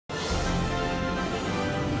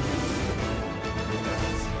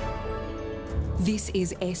This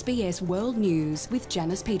is SBS World News with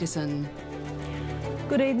Janice Peterson.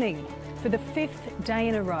 Good evening. For the fifth day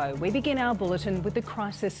in a row, we begin our bulletin with the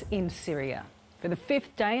crisis in Syria. For the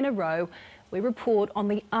fifth day in a row, we report on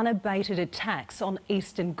the unabated attacks on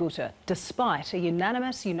eastern Ghouta, despite a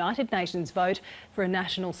unanimous United Nations vote for a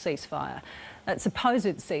national ceasefire. That supposed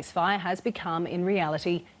ceasefire has become, in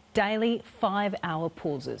reality, daily 5-hour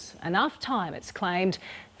pauses. Enough time, it's claimed,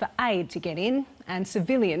 for aid to get in and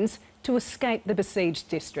civilians to escape the besieged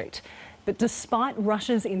district. But despite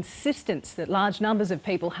Russia's insistence that large numbers of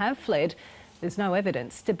people have fled, there's no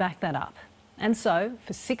evidence to back that up. And so,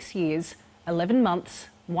 for 6 years, 11 months,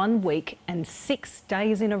 1 week and 6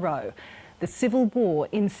 days in a row, the civil war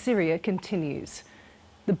in Syria continues.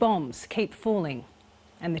 The bombs keep falling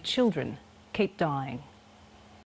and the children keep dying.